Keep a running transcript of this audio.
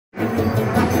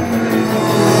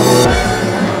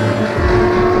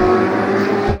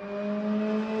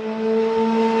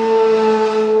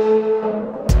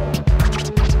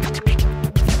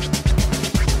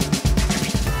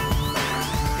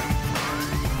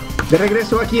De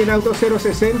regreso aquí en Auto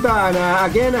 060, and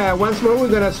again, once more we're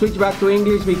going to switch back to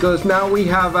English because now we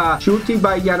have Shruti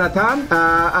by Jonathan,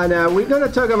 and we're going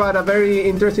to talk about a very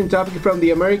interesting topic from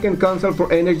the American Council for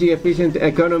Energy Efficient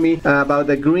Economy about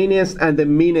the greenest and the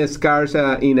meanest cars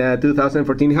in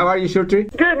 2014. How are you, Shruti?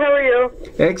 Good, how are you?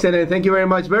 Excellent, thank you very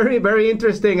much. Very, very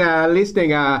interesting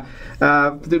listing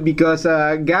because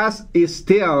gas is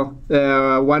still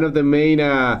one of the main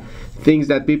things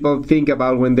that people think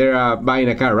about when they're buying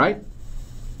a car, right?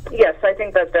 Yes, I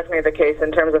think that's definitely the case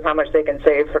in terms of how much they can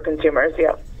save for consumers,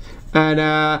 yeah.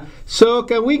 And so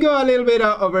can we go a little bit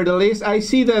over the list? I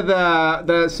see that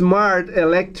the smart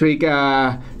electric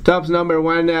tops number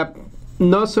one.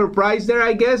 No surprise there,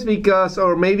 I guess, because,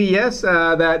 or maybe yes,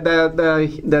 that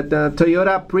the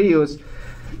Toyota Prius,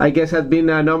 I guess, has been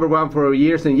number one for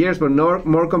years and years, but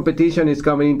more competition is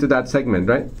coming into that segment,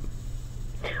 right?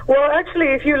 Well, actually,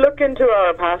 if you look into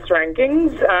our past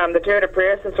rankings, the Toyota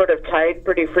Prius is sort of tied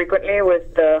pretty frequently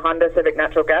with the Honda Civic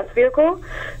natural gas vehicle.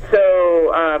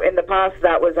 So in the past,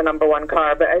 that was the number one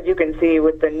car. But as you can see,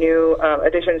 with the new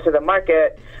additions to the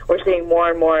market, we're seeing more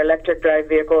and more electric drive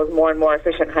vehicles, more and more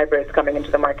efficient hybrids coming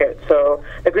into the market. So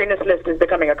the greenest list is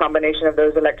becoming a combination of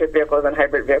those electric vehicles and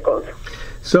hybrid vehicles.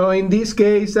 So in this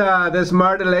case, the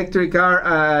smart electric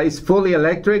car is fully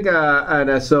electric,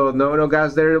 and so no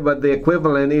gas there, but the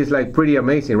equivalent is like pretty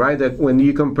amazing, right? That when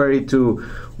you compare it to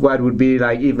what would be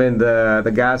like even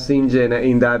the gas engine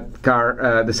in that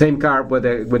car, the same car with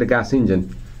a gas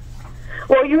engine.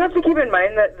 Well, you have to keep in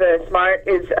mind that the Smart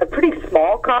is a pretty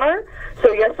small car.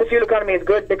 So yes, the fuel economy is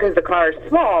good because the car is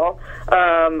small,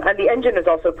 and the engine is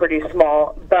also pretty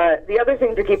small. But the other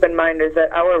thing to keep in mind is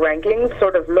that our rankings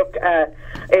sort of look at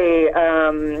a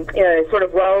sort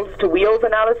of wells to wheels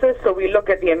analysis. So we look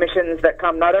at the emissions that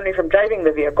come not only from driving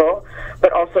the vehicle,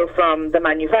 but also from the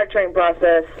manufacturing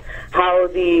process, how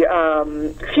the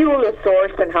fuel is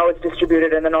sourced and how it's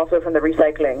distributed, and then also from the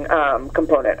recycling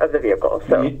component of the vehicle.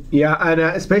 So yeah, and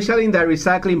especially in the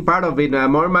recycling part of it,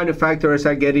 more manufacturers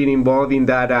are getting involved in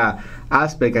that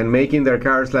aspect and making their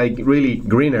cars like really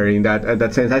greener in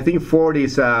that sense. I think Ford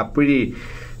is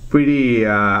pretty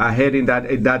ahead in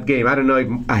that game. I don't know if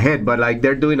ahead, but like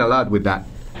they're doing a lot with that.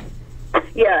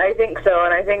 Yeah, I think so,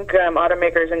 and I think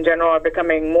automakers in general are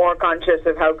becoming more conscious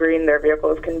of how green their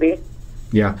vehicles can be.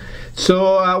 Yeah.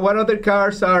 So what other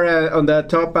cars are on the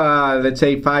top, let's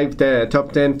say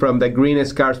top 10 from the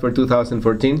greenest cars for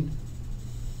 2014?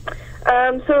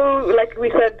 So, like we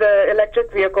said, the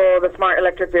electric vehicle, the smart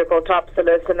electric vehicle tops the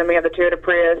list, and then we have the Toyota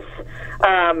Prius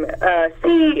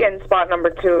C in spot number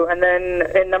 2, and then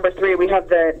in number 3 we have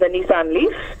the Nissan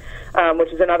Leaf,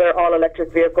 which is another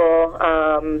all-electric vehicle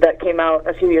that came out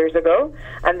a few years ago.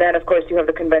 And then, of course, you have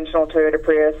the conventional Toyota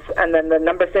Prius. And then the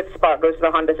number 5th spot goes to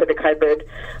the Honda Civic Hybrid,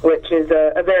 which is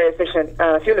a very efficient,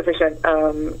 fuel-efficient,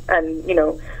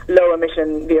 and,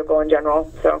 low-emission vehicle in general.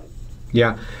 So.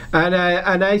 Yeah, and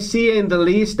I see in the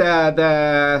list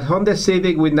the Honda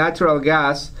Civic with natural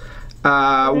gas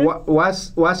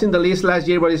was in the list last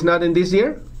year, but it's not in this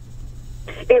year?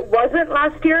 It wasn't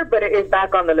last year, but it is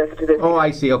back on the list this year. Oh,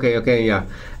 I see. Okay, yeah.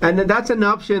 And that's an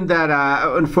option that,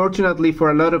 unfortunately,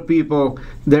 for a lot of people,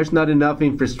 there's not enough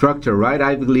infrastructure, right?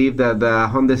 I believe that the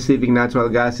Honda Civic natural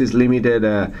gas is limited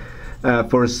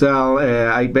for sale,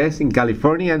 I guess, in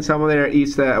California and some other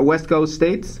West Coast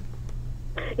states.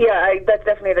 Yeah, that's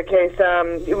definitely the case.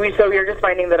 So we're just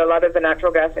finding that a lot of the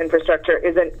natural gas infrastructure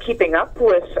isn't keeping up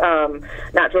with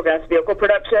natural gas vehicle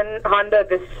production. Honda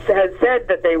has said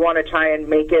that they want to try and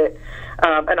make it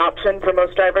an option for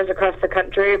most drivers across the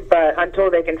country, but until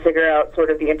they can figure out sort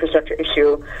of the infrastructure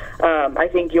issue, I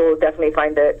think you'll definitely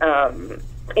find it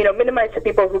minimize to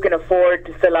people who can afford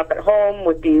to fill up at home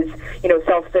with these,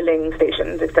 self-filling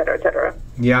stations, et cetera, et cetera.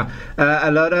 Yeah,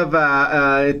 a lot of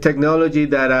technology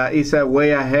that is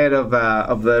way ahead of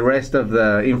the rest of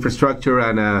the infrastructure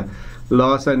and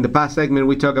laws. In the past segment,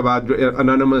 we talk about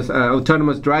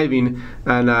autonomous driving,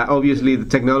 and obviously the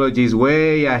technology is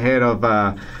way ahead of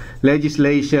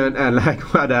legislation and like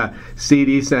what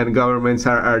cities and governments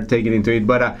are taking into it.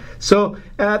 But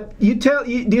you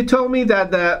told me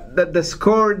that the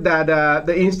score that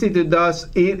the institute does,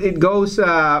 it goes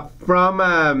from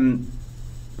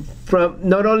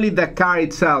not only the car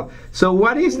itself. So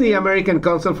what is the American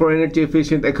Council for Energy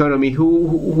Efficient Economy?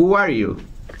 Who are you,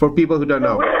 for people who don't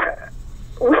know?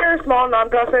 We're a small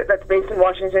nonprofit that's based in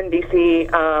Washington, D.C.,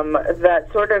 that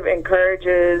sort of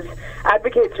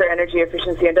advocates for energy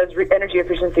efficiency and does energy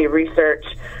efficiency research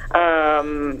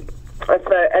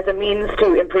as a means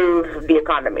to improve the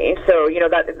economy. So,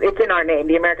 that it's in our name,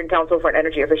 the American Council for an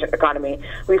Energy Efficient Economy.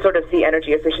 We sort of see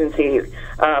energy efficiency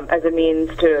as a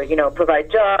means to,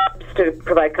 provide jobs, to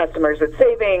provide customers with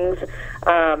savings.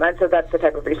 And so that's the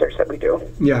type of research that we do.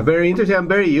 Yeah, very interesting and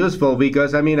very useful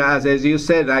because, as you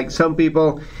said, like some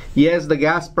people, yes, the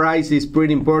gas price is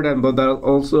pretty important, but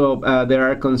also there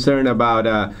are concerned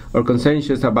about or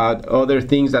conscientious about other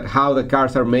things, that how the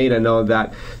cars are made and all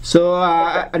that. So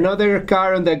another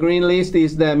car on the green list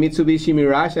is the Mitsubishi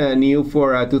Mirage, new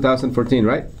for 2014,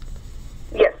 right?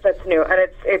 Yes, that's new, and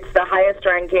it's the highest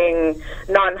ranking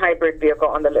non-hybrid vehicle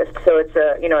on the list. So it's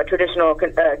a traditional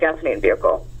gasoline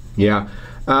vehicle. Yeah.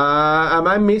 Am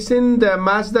I missing the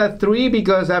Mazda 3?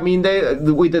 Because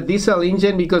with the diesel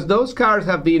engine, because those cars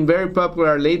have been very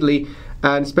popular lately,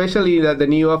 and especially the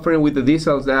new offering with the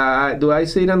diesels. Do I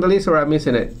see it on the list, or am I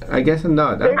missing it? I guess I'm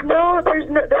not.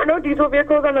 There are no diesel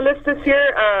vehicles on the list this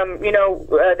year.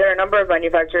 There are a number of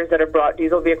manufacturers that have brought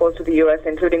diesel vehicles to the U.S.,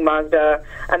 including Mazda,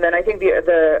 and then I think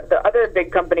the other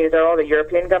big companies are all the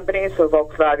European companies, so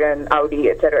Volkswagen, Audi,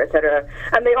 et cetera,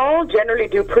 and they all generally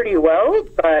do pretty well,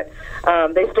 but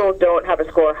they still don't have a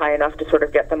score high enough to sort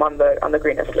of get them on the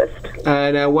greenest list.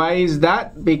 And why is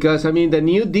that? Because the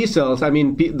new diesels,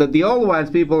 the old ones,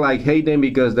 people hate them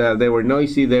because they were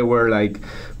noisy, they were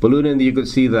pollutant. You could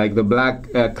see the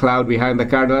black cloud behind the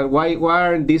car. Why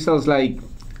aren't diesels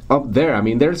up there?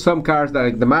 There's some cars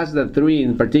like the Mazda 3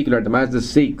 in particular, the Mazda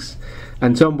 6,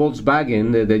 and some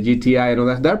Volkswagen, the GTI and all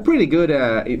that. They're pretty good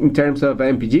in terms of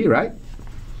MPG, right?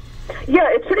 Yeah,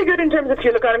 it's pretty good in terms of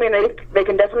fuel economy, and they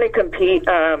can definitely compete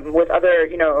with other,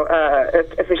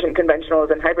 efficient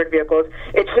conventionals and hybrid vehicles.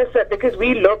 It's just that because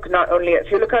we look not only at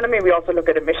fuel economy, we also look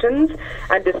at emissions,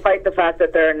 and despite the fact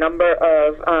that there are a number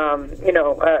of,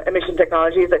 emission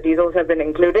technologies that diesels have been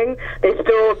including, they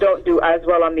still don't do as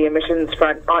well on the emissions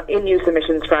front, in-use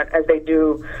emissions front, as they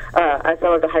do as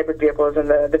some of the hybrid vehicles and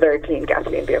the very clean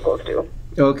gasoline vehicles do.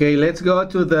 Okay, let's go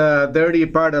to the dirty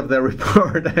part of the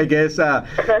report, I guess.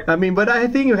 But I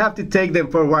think you have to take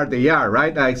them for what they are,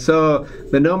 right? So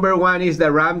the number one is the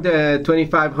Ram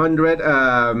 2500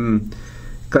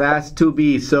 Class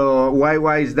 2B. So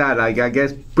why is that? I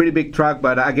guess pretty big truck,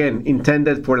 but again,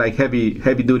 intended for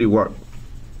heavy duty work.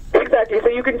 Exactly. So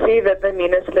you can see that the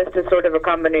meanest list is sort of a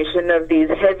combination of these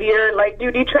heavier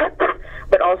light-duty trucks,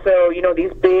 but also,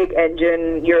 these big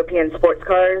engine European sports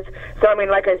cars. So,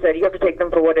 like I said, you have to take them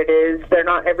for what it is. They're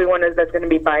not everyone that's going to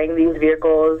be buying these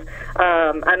vehicles.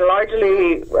 And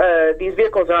largely, these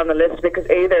vehicles are on the list because,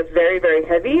 A, they're very, very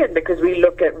heavy, and because we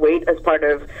look at weight as part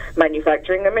of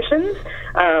manufacturing emissions.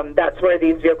 That's where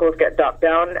these vehicles get docked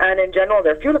down. And in general,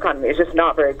 their fuel economy is just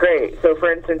not very great. So,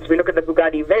 for instance, we look at the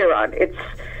Bugatti Veyron. It's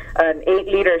an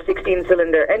 8-liter,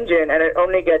 16-cylinder engine, and it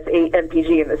only gets 8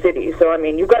 mpg in the city. So,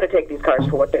 you've got to take these cars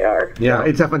for what they are. Yeah,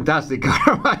 it's a fantastic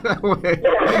car, by the way.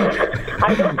 Yeah.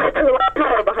 I don't think there's a lot of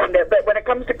power behind it, but when it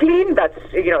comes to clean, that's,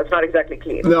 it's not exactly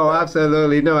clean. No,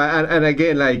 absolutely. No, and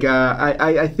again,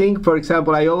 I think, for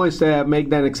example, I always make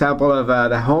that example of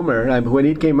the Hummer. When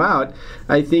it came out,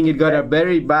 I think it got a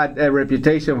very bad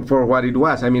reputation for what it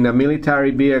was. A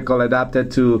military vehicle adapted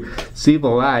to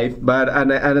civil life, but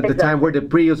and at the time where the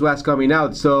Prius was coming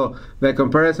out, so the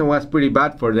comparison was pretty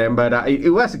bad for them, but it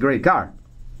was a great car.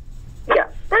 Yeah,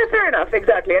 fair enough,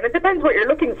 exactly, and it depends what you're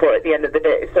looking for at the end of the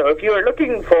day. So if you are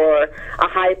looking for a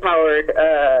high-powered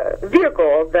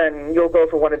vehicle, then you'll go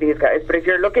for one of these guys. But if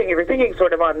you're thinking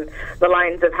sort of on the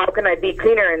lines of how can I be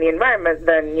cleaner in the environment,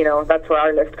 then that's where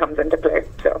our list comes into play.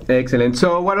 So excellent.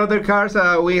 So what other cars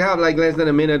we have less than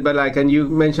a minute, but can you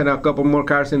mention a couple more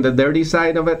cars in the dirty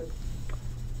side of it?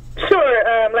 Sure.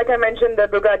 Like I mentioned, the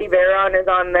Bugatti Veyron is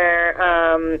on there.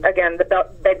 Again, the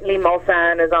Bentley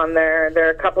Mulsanne is on there. There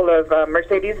are a couple of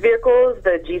Mercedes vehicles,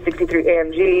 the G63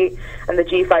 AMG and the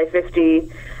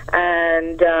G550.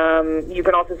 And you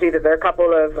can also see that there are a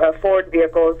couple of Ford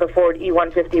vehicles, the Ford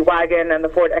E150 wagon and the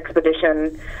Ford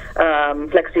Expedition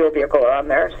flex fuel vehicle are on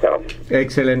there. So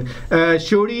excellent.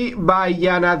 Shuri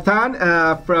Bayanathan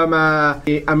from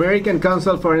the American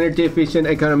Council for Energy Efficient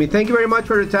Economy. Thank you very much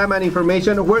for your time and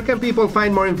information. Where can people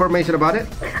find more information about it?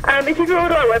 If you go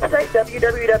to our website,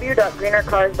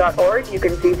 www.greenercars.org, you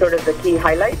can see sort of the key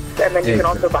highlights, and then you can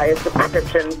also buy a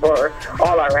subscription for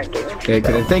all our rankings.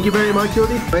 Excellent. Thank you very much,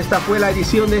 Shuri. Esta fue la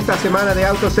edición de esta semana de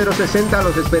Auto 060.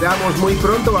 Los esperamos muy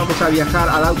pronto. Vamos a viajar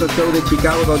al Auto Show de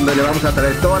Chicago, donde le vamos a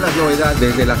traer todas las novedades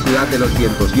desde la ciudad de los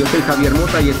vientos. Yo soy Javier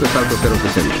Mota y esto es Auto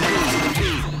 060.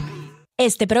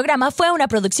 Este programa fue una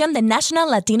producción de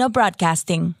National Latino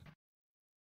Broadcasting.